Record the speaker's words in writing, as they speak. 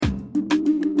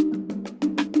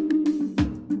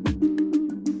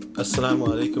Assalamu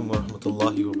alaikum wa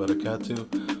rahmatullahi wa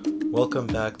barakatuh. Welcome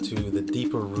back to the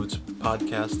Deeper Roots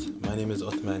podcast. My name is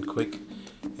Uthman Quick,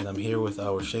 and I'm here with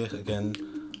our Shaykh again,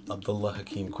 Abdullah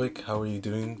Hakim Quick. How are you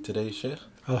doing today, Shaykh?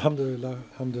 Alhamdulillah,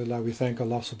 alhamdulillah, we thank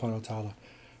Allah subhanahu wa ta'ala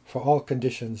for all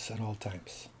conditions and all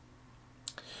times.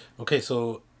 Okay,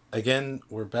 so again,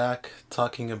 we're back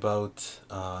talking about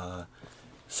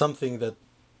something that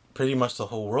pretty much the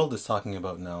whole world is talking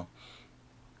about now,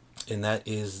 and that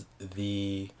is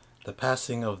the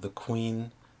passing of the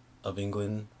Queen of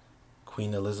England,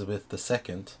 Queen Elizabeth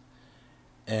II.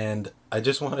 And I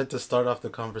just wanted to start off the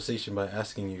conversation by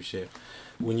asking you, Sheikh,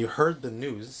 when you heard the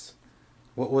news,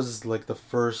 what was like the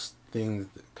first things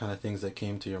that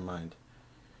came to your mind?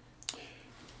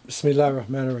 Bismillah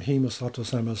ar-Rahman ar-Rahim, wassalatu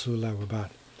wassalamu ala Rasulillah wa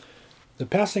ba'd. The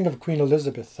passing of Queen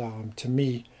Elizabeth, to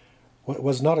me,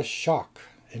 was not a shock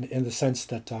in the sense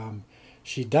that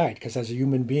she died, because as a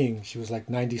human being, she was like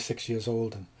 96 years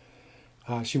old, and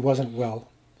she wasn't well,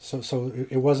 so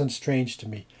it wasn't strange to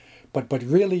me. But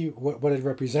really, what it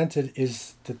represented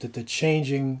is the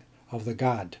changing of the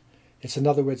God. It's, in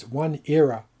other words, one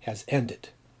era has ended,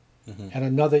 and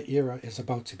another era is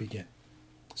about to begin.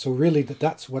 So really,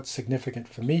 that's what's significant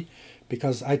for me,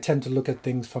 because I tend to look at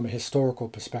things from a historical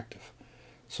perspective.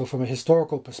 So from a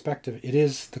historical perspective, it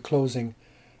is the closing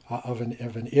of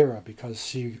an era, because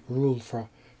she ruled for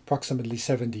approximately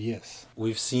 70 years.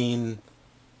 We've seen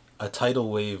a tidal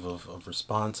wave of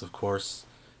response, of course,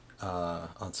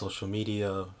 on social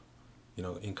media,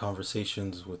 in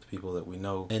conversations with people that we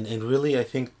know. And really, I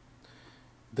think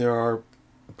there are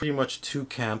pretty much two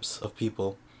camps of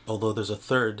people, although there's a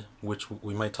third, which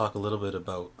we might talk a little bit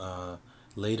about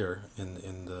later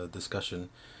in the discussion.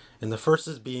 And the first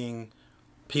is being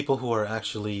people who are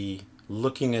actually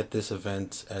looking at this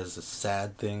event as a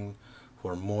sad thing, who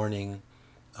are mourning,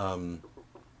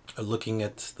 are looking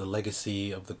at the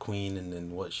legacy of the Queen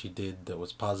and what she did that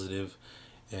was positive,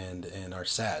 and are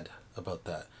sad about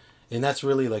that. And that's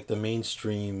really like the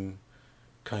mainstream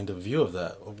kind of view of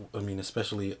that. I mean,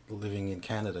 especially living in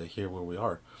Canada, here where we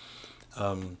are.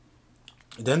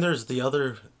 Then there's the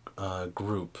other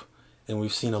group, and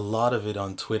we've seen a lot of it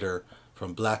on Twitter,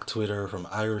 from Black Twitter, from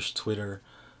Irish Twitter,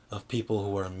 of people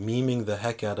who are memeing the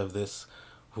heck out of this,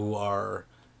 who are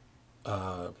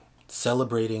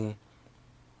celebrating,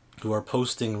 who are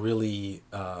posting really,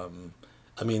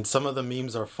 some of the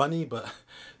memes are funny, but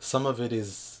some of it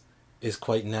is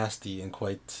quite nasty and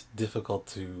quite difficult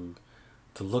to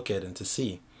look at and to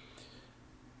see.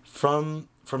 From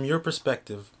your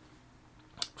perspective,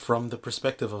 from the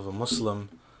perspective of a Muslim,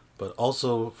 but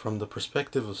also from the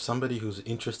perspective of somebody who's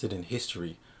interested in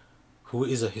history, who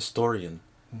is a historian,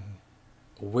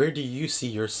 where do you see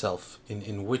yourself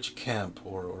in which camp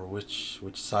or which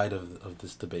side of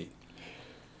this debate?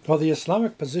 Well, the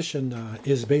Islamic position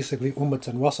is basically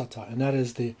ummatan wasata, and that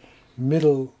is the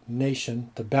middle nation,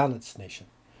 the balanced nation.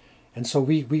 And so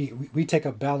we take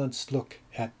a balanced look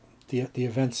at the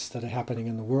events that are happening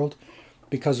in the world,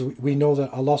 because we know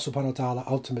that Allah subhanahu wa ta'ala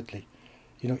ultimately,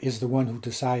 is the one who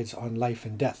decides on life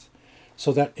and death.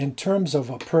 So that in terms of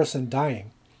a person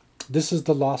dying, this is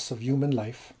the loss of human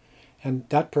life. And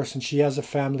that person, she has a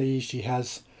family, she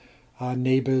has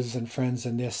neighbors and friends,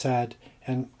 and they're sad.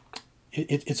 And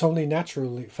it's only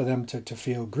natural for them to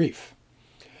feel grief.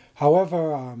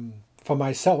 However, for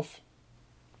myself,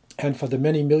 and for the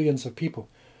many millions of people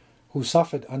who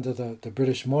suffered under the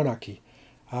British monarchy,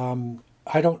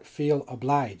 I don't feel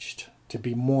obliged to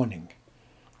be mourning.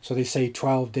 So they say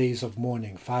 12 days of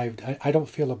mourning, 5. I don't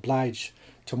feel obliged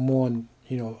to mourn,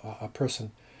 a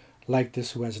person like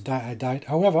this who has died.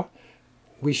 However,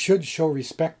 we should show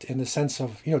respect in the sense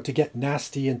of, to get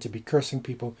nasty and to be cursing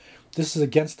people. This is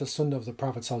against the sunnah of the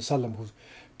Prophet ﷺ, who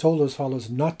told his followers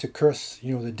not to curse,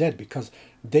 the dead, because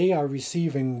they are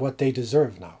receiving what they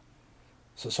deserve now.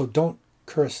 So don't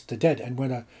curse the dead. And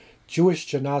when a Jewish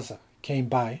janazah came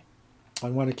by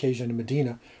on one occasion in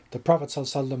Medina, the Prophet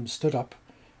ﷺ stood up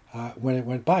when it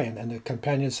went by, and the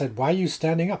companion said, "Why are you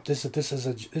standing up? This is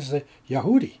a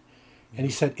Yahudi." And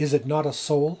he said, "Is it not a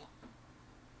soul?"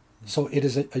 So it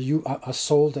is a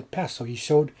soul that passed. So he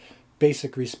showed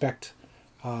basic respect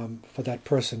for that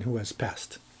person who has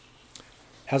passed.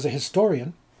 As a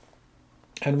historian,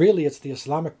 and really it's the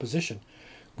Islamic position,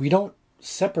 we don't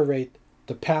separate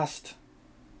the past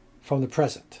from the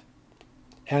present.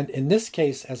 And in this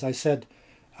case, as I said,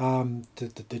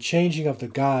 the changing of the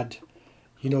God,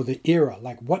 the era,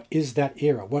 like what is that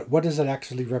era? What does it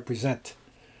actually represent?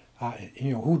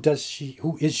 Who is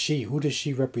she? Who does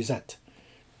she represent?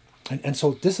 And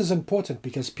so this is important,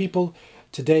 because people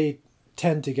today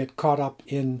tend to get caught up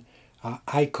in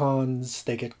icons.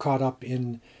 They get caught up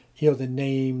in the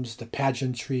names, the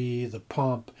pageantry, the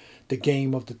pomp, the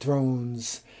Game of the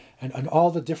Thrones, and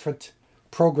all the different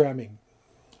programming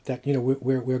that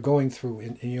we're going through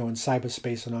in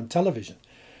cyberspace and on television.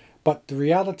 But the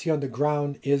reality on the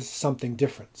ground is something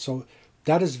different. So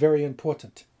that is very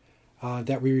important,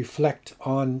 that we reflect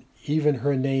on even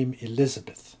her name,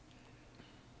 Elizabeth.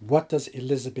 What does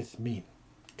Elizabeth mean?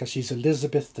 Because she's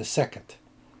Elizabeth II.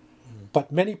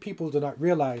 But many people do not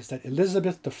realize that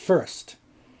Elizabeth I,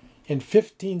 in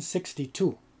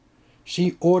 1562,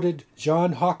 she ordered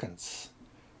John Hawkins,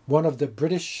 one of the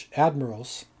British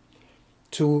admirals,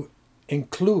 to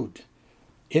include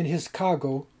in his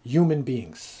cargo human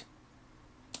beings.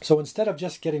 So instead of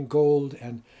just getting gold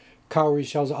and cowrie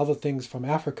shells or other things from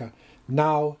Africa,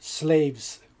 now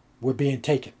slaves were being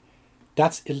taken.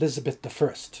 That's Elizabeth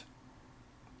I.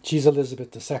 She's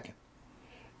Elizabeth II.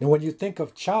 Now when you think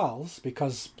of Charles,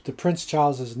 because the Prince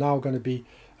Charles is now going to be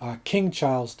King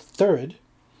Charles III,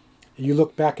 you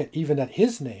look back at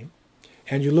his name,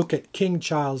 and you look at King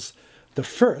Charles I,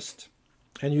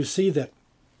 and you see that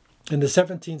in the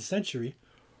 17th century,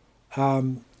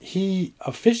 he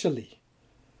officially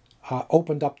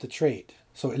opened up the trade.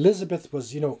 So Elizabeth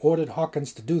was, ordered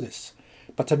Hawkins to do this.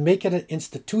 But to make it an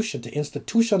institution, to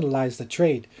institutionalize the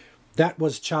trade, that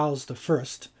was Charles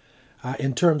I,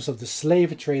 in terms of the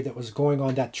slave trade that was going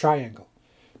on, that triangle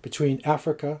between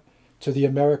Africa to the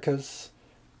Americas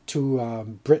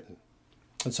to Britain.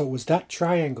 And so it was that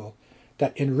triangle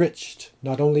that enriched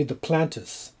not only the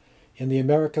planters in the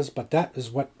Americas, but that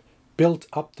is what built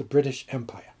up the British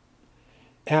Empire.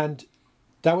 And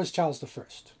that was Charles I.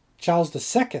 Charles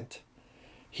II,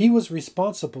 he was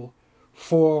responsible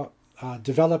for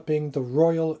developing the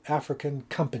Royal African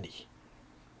Company.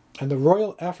 And the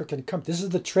Royal African Company, this is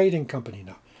the trading company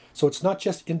now. So it's not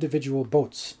just individual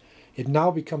boats. It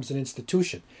now becomes an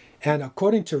institution. And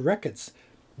according to records,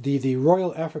 the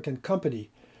Royal African Company,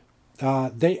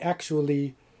 they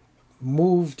actually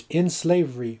moved in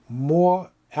slavery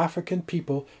more African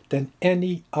people than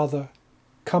any other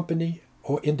company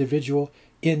or individual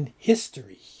in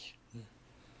history.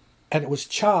 And it was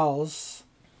Charles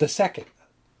II.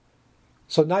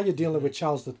 So now you're dealing with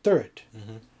Charles III.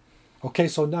 Mm-hmm. Okay,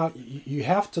 so now you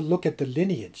have to look at the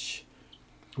lineage.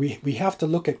 We have to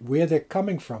look at where they're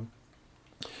coming from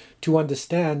to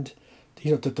understand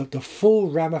the full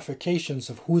ramifications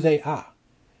of who they are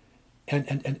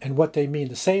and what they mean.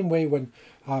 The same way when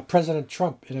President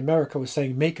Trump in America was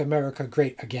saying, "Make America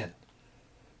Great Again."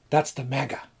 That's the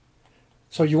MAGA.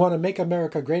 So you want to make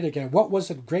America great again. What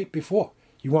was it great before?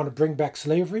 You want to bring back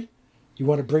slavery? You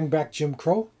want to bring back Jim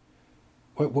Crow?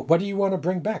 What do you want to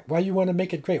bring back? Why you want to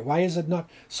make it great? Why is it not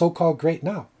so-called great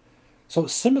now? So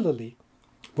similarly,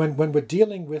 when we're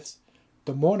dealing with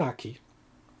the monarchy,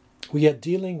 we are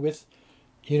dealing with,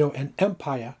 an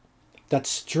empire that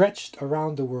stretched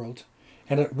around the world.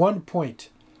 And at one point,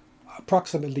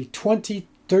 approximately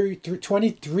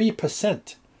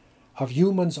 23% of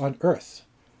humans on Earth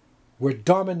were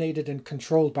dominated and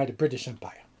controlled by the British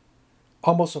Empire.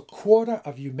 Almost a quarter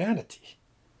of humanity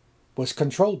was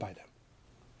controlled by them.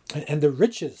 And the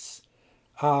riches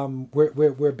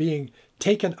were being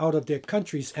taken out of their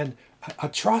countries, and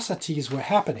atrocities were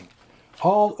happening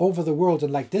all over the world.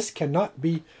 And this cannot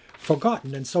be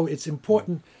forgotten. And so it's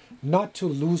important not to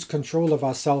lose control of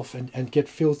ourselves and get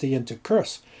filthy and to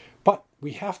curse. But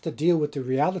we have to deal with the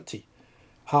reality.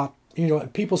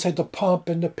 And people say the pomp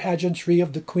and the pageantry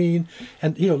of the queen.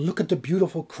 And, look at the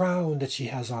beautiful crown that she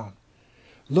has on.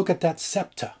 Look at that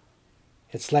scepter.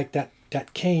 It's like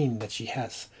that cane that she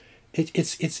has.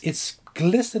 It's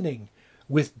glistening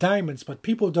with diamonds, but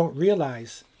people don't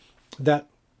realize that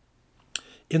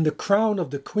in the crown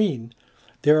of the queen,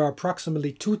 there are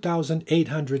approximately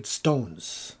 2,800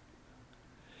 stones.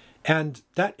 And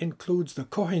that includes the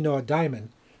Kohinoor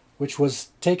diamond, which was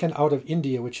taken out of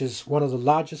India, which is one of the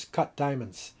largest cut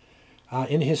diamonds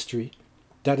in history,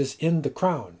 that is in the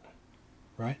crown,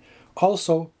 right?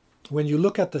 Also, when you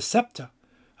look at the scepter,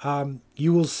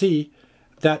 you will see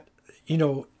that,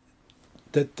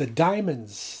 the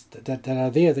diamonds that are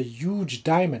there, the huge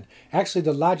diamond, actually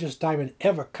the largest diamond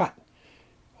ever cut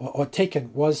or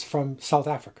taken was from South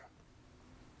Africa.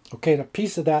 Okay, and a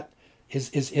piece of that is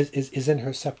in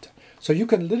her scepter. So you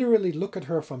can literally look at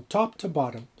her from top to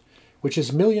bottom, which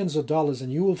is millions of dollars,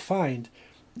 and you will find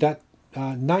that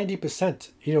 90%,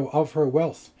 of her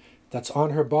wealth that's on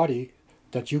her body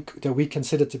that we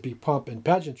consider to be pomp and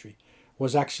pageantry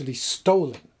was actually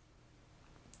stolen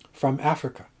from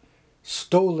Africa,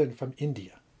 stolen from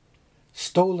India,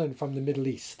 stolen from the Middle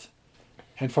East,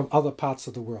 and from other parts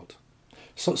of the world.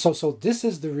 So this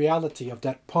is the reality of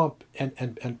that pomp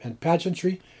and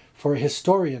pageantry, for a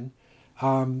historian,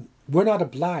 we're not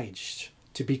obliged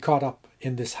to be caught up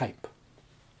in this hype.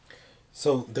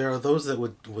 So there are those that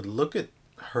would look at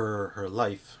her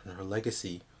life and her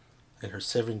legacy and her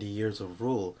 70 years of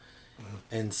rule,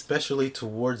 and especially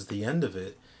towards the end of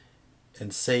it,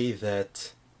 and say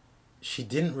that she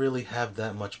didn't really have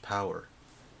that much power.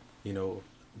 You know,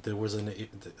 there was an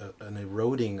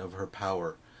eroding of her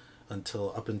power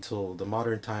up until the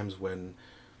modern times, when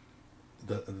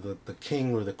the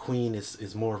king or the queen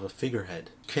is more of a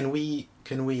figurehead. Can we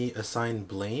assign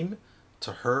blame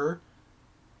to her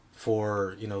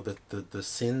for, you know, the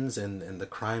sins and the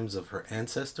crimes of her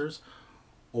ancestors,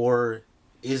 or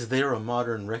is there a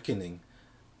modern reckoning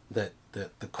that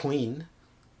the queen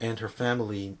and her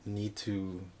family need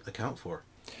to account for?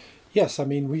 Yes, I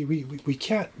mean, we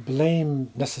can't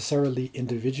blame necessarily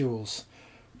individuals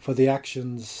for the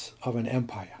actions of an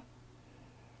empire.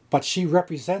 But she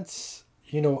represents,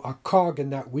 you know, a cog in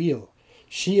that wheel.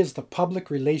 She is the public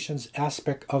relations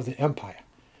aspect of the empire.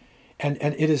 And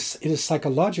it is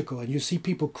psychological. And you see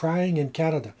people crying in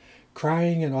Canada,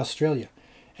 crying in Australia.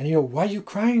 And, you know, why are you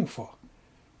crying for?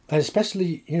 And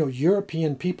especially, you know,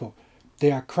 European people,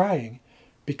 they are crying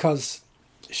because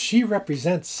she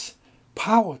represents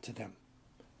power to them.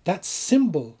 That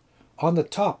symbol on the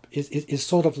top is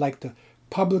sort of like the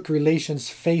public relations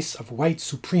face of white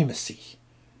supremacy.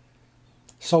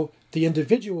 So the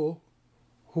individual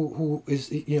who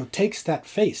is, you know, takes that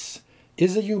face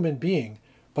is a human being,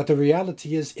 but the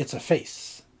reality is it's a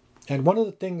face. And one of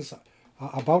the things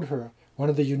about her, one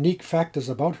of the unique factors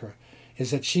about her,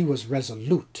 is that she was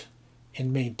resolute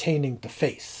in maintaining the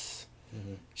face.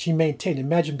 Mm-hmm. She maintained,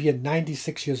 imagine being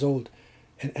 96 years old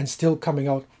and still coming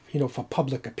out, you know, for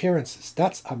public appearances.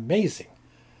 That's amazing.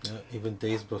 Yeah, even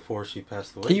days before she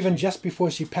passed away. Even just before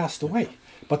she passed away.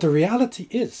 But the reality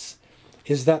is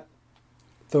that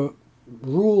the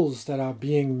rules that are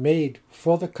being made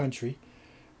for the country,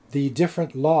 the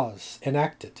different laws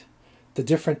enacted, the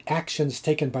different actions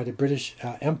taken by the British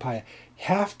Empire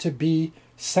have to be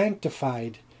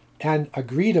sanctified and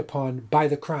agreed upon by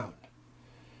the Crown.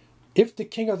 If the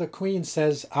King or the Queen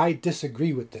says, I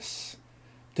disagree with this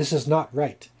is not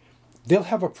right, they'll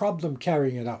have a problem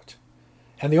carrying it out.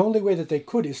 And the only way that they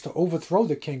could is to overthrow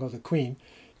the King or the Queen,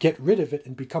 get rid of it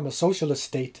and become a socialist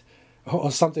state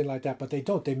or something like that. But they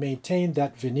don't. They maintain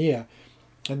that veneer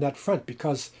and that front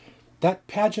because that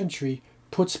pageantry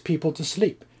puts people to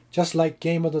sleep. Just like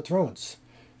Game of the Thrones,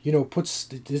 you know, puts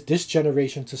this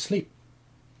generation to sleep.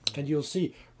 And you'll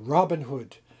see Robin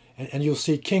Hood and you'll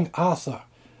see King Arthur,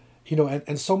 you know,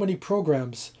 and so many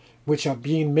programs which are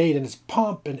being made in its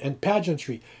pomp and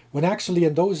pageantry, when actually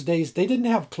in those days they didn't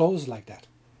have clothes like that.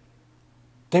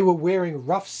 They were wearing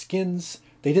rough skins.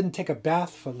 They didn't take a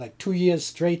bath for like 2 years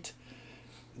straight.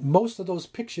 Most of those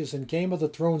pictures in Game of the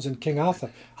Thrones and King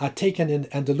Arthur are taken in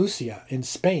Andalusia, in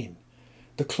Spain.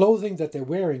 The clothing that they're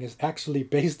wearing is actually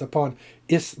based upon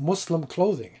Muslim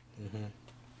clothing. Mm-hmm.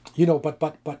 You know, but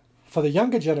for the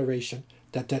younger generation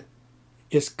that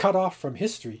is cut off from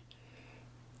history,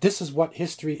 this is what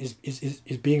history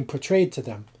is being portrayed to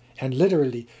them. And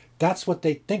literally, that's what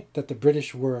they think that the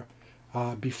British were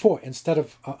before, instead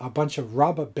of a bunch of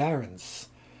robber barons,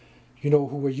 you know,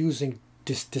 who were using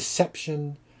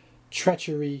deception,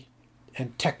 treachery,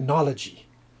 and technology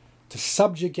to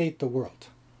subjugate the world.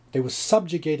 They were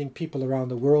subjugating people around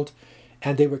the world,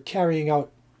 and they were carrying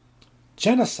out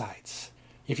genocides.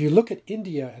 If you look at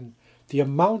India and the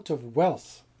amount of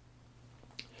wealth,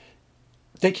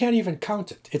 they can't even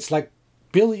count it. It's like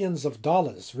billions of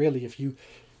dollars, really, if you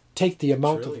take the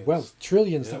amount of wealth,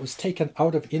 trillions that was taken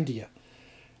out of India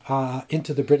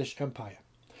into the British Empire.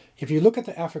 If you look at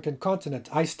the African continent,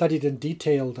 I studied in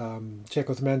detail Sheikh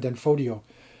Othman Danfodio,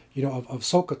 you know, of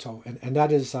Sokoto, and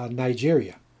that is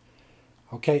Nigeria.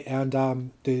 Okay, and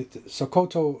the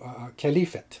Sokoto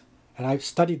Caliphate, and I've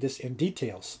studied this in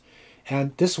details.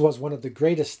 And this was one of the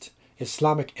greatest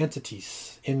Islamic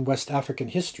entities in West African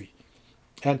history.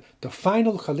 And the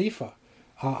final Khalifa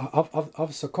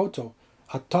of Sokoto,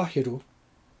 At-Tahiru,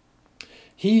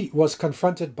 he was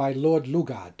confronted by Lord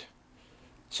Lugard.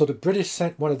 So the British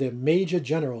sent one of their major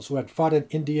generals who had fought in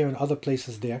India and other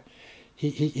places there.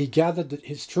 He gathered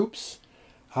his troops.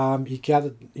 He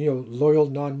gathered, you know, loyal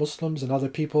non-Muslims and other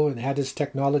people, and had his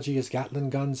technology, his Gatling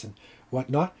guns and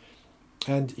whatnot.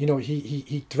 And, you know,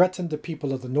 he threatened the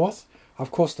people of the north.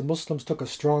 Of course, the Muslims took a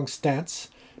strong stance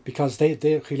because their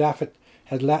Khilafat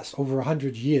had lasted over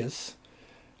 100 years.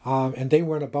 And they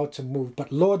weren't about to move.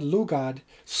 But Lord Lugard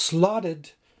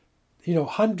slaughtered, you know,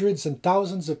 hundreds and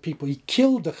thousands of people. He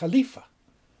killed the Khalifa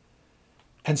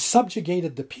and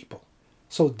subjugated the people.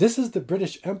 So this is the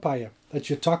British Empire that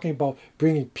you're talking about,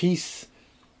 bringing peace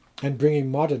and bringing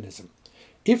modernism.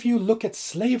 If you look at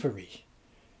slavery,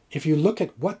 if you look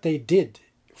at what they did,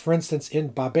 for instance, in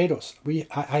Barbados, we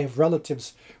have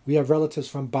relatives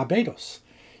from Barbados.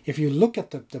 If you look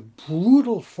at the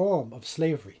brutal form of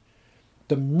slavery,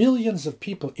 the millions of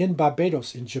people in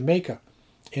Barbados, in Jamaica,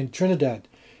 in Trinidad,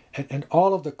 and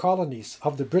all of the colonies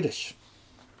of the British,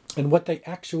 and what they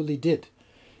actually did,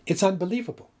 it's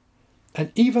unbelievable.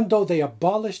 And even though they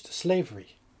abolished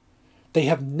slavery, they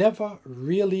have never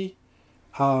really,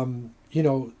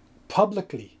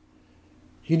 publicly,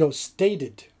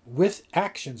 stated with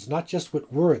actions, not just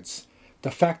with words,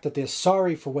 the fact that they're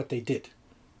sorry for what they did.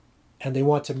 And they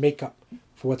want to make up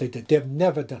for what they did. They've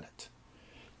never done it.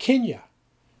 Kenya,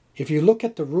 if you look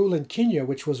at the rule in Kenya,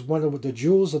 which was one of the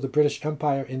jewels of the British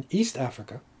Empire in East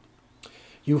Africa,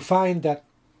 you find that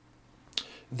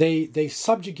they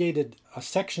subjugated a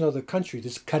section of the country,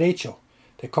 this Karacho.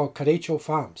 They call Karacho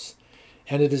farms.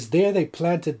 And it is there they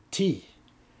planted tea.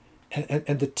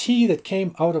 And the tea that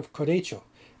came out of Karacho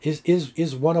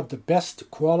is one of the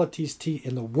best qualities tea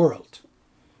in the world.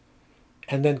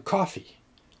 And then coffee,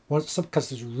 because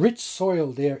there's rich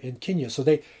soil there in Kenya. So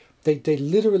they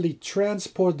literally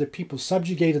transported the people,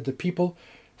 subjugated the people,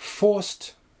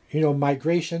 forced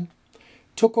migration,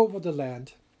 took over the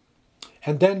land.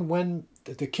 And then when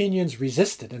the Kenyans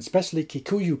resisted, and especially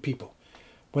Kikuyu people,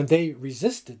 when they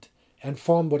resisted and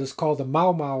formed what is called the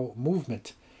Mau Mau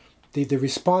movement, the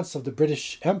response of the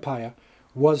British Empire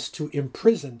was to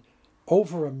imprison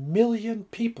over 1 million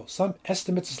people. Some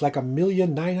estimates is like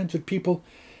 1,900,000 people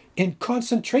in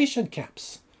concentration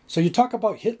camps. So you talk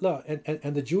about Hitler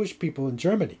and the Jewish people in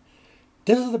Germany.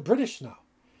 This is the British now.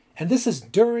 And this is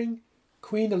during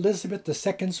Queen Elizabeth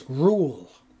II's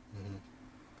rule. Mm-hmm.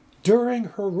 During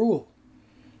her rule,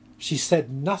 she said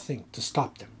nothing to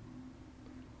stop them.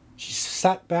 She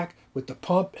sat back with the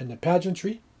pomp and the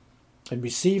pageantry and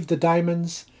received the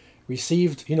diamonds,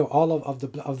 received all of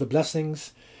the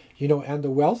blessings, and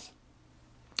the wealth.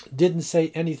 Didn't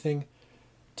say anything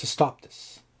to stop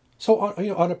this. So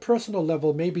on a personal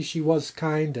level, maybe she was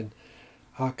kind and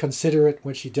considerate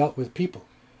when she dealt with people.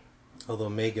 Although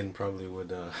Meghan probably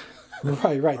would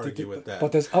right. argue with that.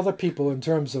 But there's other people in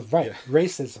terms of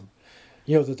racism.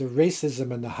 The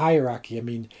racism and the hierarchy. I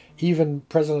mean, even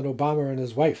President Obama and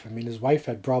his wife. I mean, his wife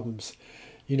had problems,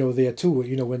 there too.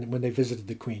 When they visited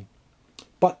the Queen.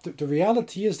 But the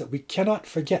reality is that we cannot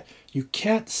forget. You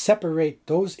can't separate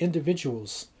those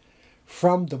individuals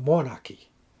from the monarchy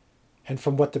and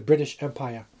from what the British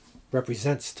Empire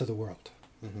represents to the world.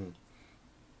 Mm-hmm.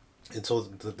 And so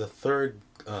the third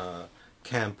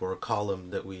camp or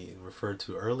column that we referred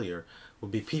to earlier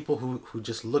would be people who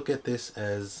just look at this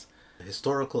as a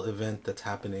historical event that's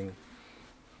happening.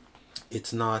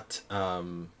 It's not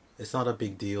a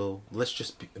big deal. Let's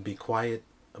just be quiet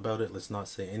about it. Let's not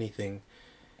say anything.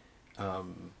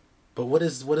 But what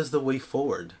is the way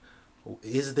forward?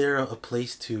 Is there a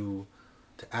place to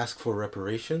ask for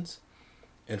reparations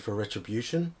and for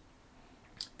retribution?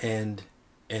 And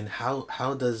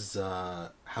how does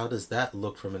that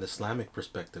look from an Islamic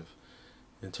perspective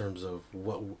in terms of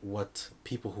what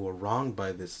people who are wronged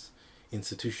by this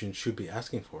institution should be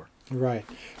asking for? Right.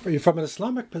 From an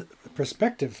Islamic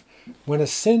perspective, when a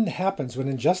sin happens, when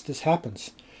injustice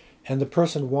happens, and the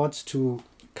person wants to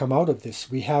come out of this,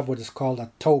 we have what is called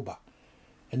a tawbah,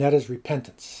 and that is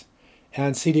repentance.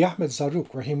 And Sidi Ahmed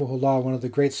Zarruq, rahimahullah, one of the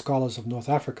great scholars of North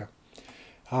Africa,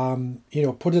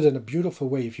 put it in a beautiful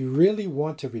way. If you really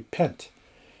want to repent,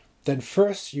 then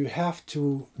first you have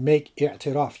to make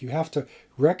i'tiraf. You have to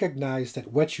recognize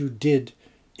that what you did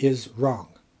is wrong.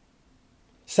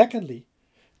 Secondly,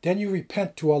 then you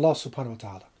repent to Allah subhanahu wa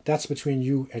ta'ala. That's between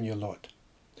you and your Lord.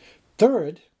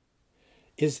 Third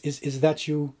is that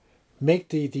you make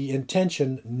the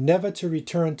intention never to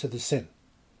return to the sin.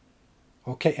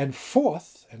 Okay, and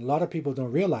fourth, and a lot of people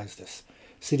don't realize this,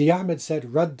 Sidi Ahmed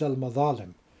said, Radd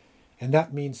al-Madhalim, and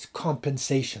that means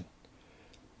compensation.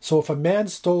 So if a man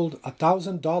stole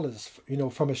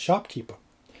 $1,000, from a shopkeeper,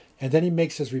 and then he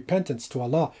makes his repentance to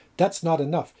Allah, that's not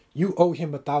enough. You owe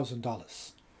him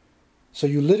 $1,000. So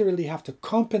you literally have to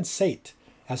compensate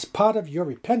as part of your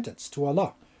repentance to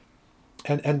Allah.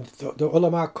 And the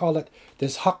ulama call it,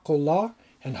 there's haqqullah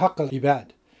and haqqul ibad.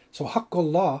 So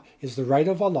haqqullah is the right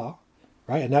of Allah,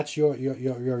 right? And that's your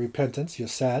repentance, your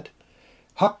sad.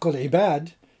 Haqqul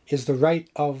ibad is the right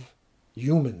of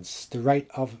humans, the right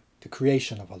of the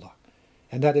creation of Allah.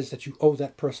 And that is that you owe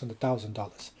that person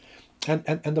 $1,000.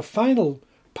 And the final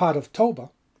part of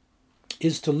Tawbah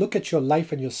is to look at your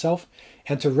life and yourself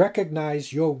and to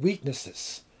recognize your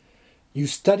weaknesses. You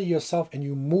study yourself and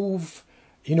you move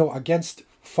against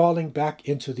falling back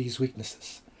into these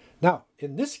weaknesses. Now,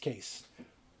 in this case,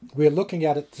 we're looking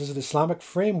at it as an Islamic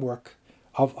framework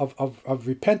of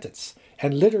repentance.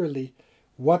 And literally,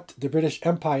 what the British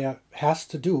Empire has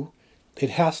to do,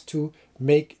 it has to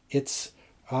make its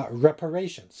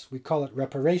reparations. We call it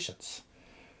reparations.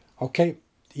 Okay,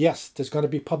 yes, there's going to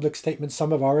be public statements.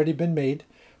 Some have already been made.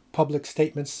 Public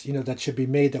statements, that should be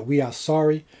made that we are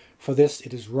sorry for this.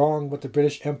 It is wrong what the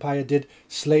British Empire did.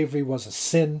 Slavery was a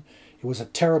sin. It was a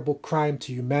terrible crime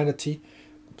to humanity.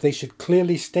 They should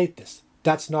clearly state this.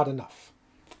 That's not enough.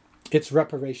 It's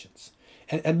reparations.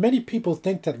 And many people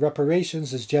think that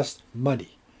reparations is just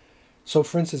money. So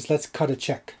for instance, let's cut a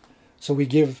check. So we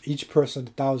give each person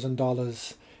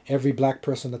 $1,000, every black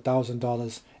person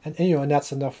 $1,000, and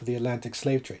that's enough for the Atlantic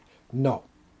slave trade. No.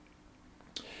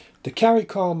 The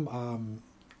CARICOM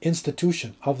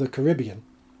institution of the Caribbean,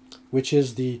 which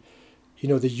is the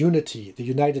unity, the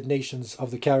United Nations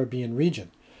of the Caribbean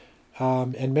region,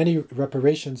 and many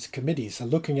reparations committees are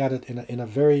looking at it in a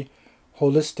very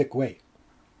holistic way,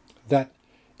 that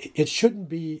it shouldn't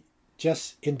be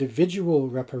just individual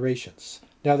reparations.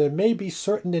 Now, there may be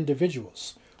certain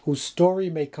individuals whose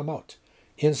story may come out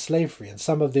in slavery, and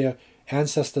some of their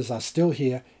ancestors are still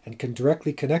here and can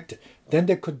directly connect it. Then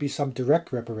there could be some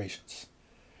direct reparations.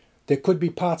 There could be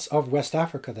parts of West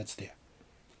Africa that's there.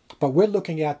 But we're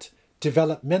looking at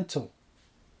developmental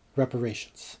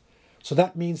reparations. So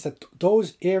that means that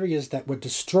those areas that were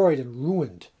destroyed and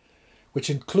ruined,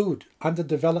 which include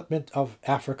underdevelopment of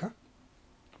Africa,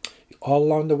 all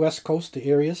along the West Coast, the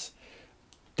areas,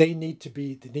 they need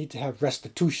to have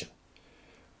restitution.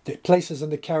 The places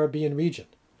in the Caribbean region,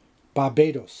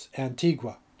 Barbados,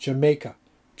 Antigua, Jamaica,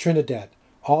 Trinidad,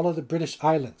 all of the British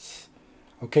islands.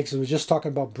 Okay, so we're just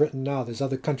talking about Britain now. There's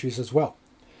other countries as well.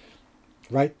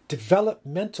 Right?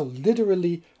 Developmental,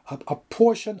 literally a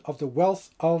portion of the wealth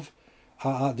of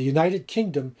the United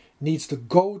Kingdom needs to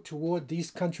go toward these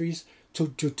countries to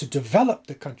develop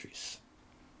the countries,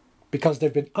 because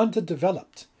they've been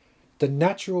underdeveloped. The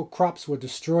natural crops were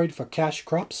destroyed for cash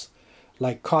crops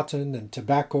like cotton and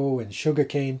tobacco and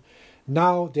sugarcane.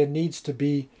 Now there needs to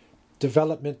be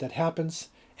development that happens,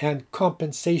 and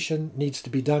compensation needs to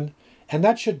be done, and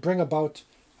that should bring about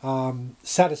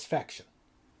satisfaction,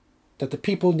 that the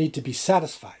people need to be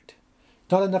satisfied.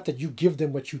 Not enough that you give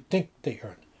them what you think they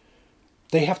earn.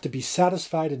 They have to be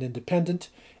satisfied and independent,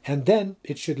 and then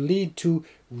it should lead to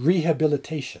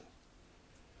rehabilitation.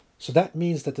 So that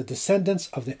means that the descendants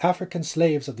of the African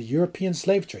slaves of the European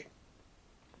slave trade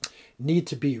need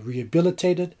to be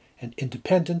rehabilitated and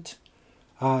independent,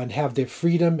 and have their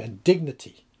freedom and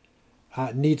dignity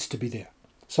needs to be there.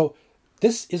 So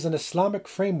this is an Islamic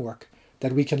framework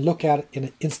that we can look at in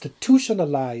an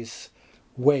institutionalized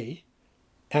way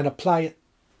and apply it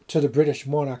to the British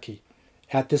monarchy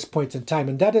at this point in time.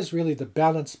 And that is really the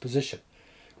balanced position.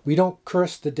 We don't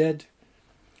curse the dead.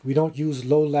 We don't use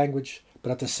low language.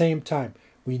 But at the same time,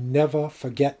 we never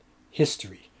forget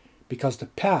history, because the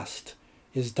past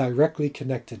is directly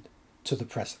connected to the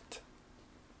present.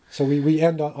 So we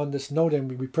end on this note,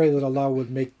 and we pray that Allah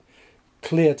would make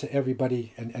clear to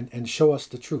everybody and show us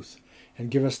the truth,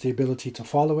 and give us the ability to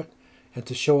follow it, and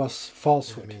to show us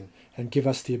falsehood. Ameen. And give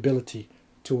us the ability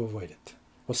to avoid it.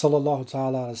 Wa sallallahu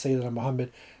ta'ala ala Sayyidina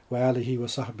Muhammad wa alihi wa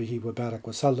sahbihi wa barak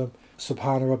wa sallam.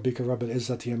 Subhana rabbika rabbil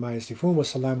izzati amma yasifun wa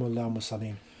salamun ala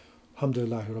mursalin.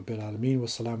 Alhamdulillahi rabbil alameen. Wa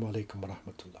salamu alaykum wa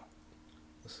rahmatullah.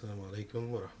 Assalamu alaikum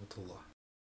wa rahmatullah.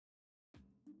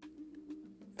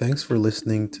 Thanks for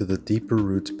listening to the Deeper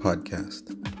Roots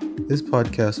podcast. This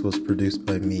podcast was produced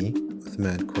by me,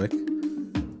 Uthman Quick.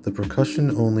 The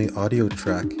percussion-only audio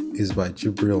track is by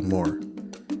Jibril Moore.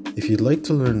 If you'd like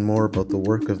to learn more about the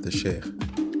work of the Shaykh,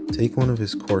 take one of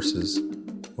his courses,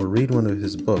 or read one of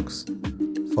his books,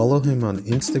 follow him on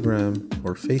Instagram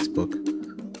or Facebook,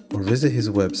 or visit his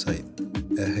website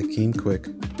at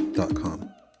hakimquick.com.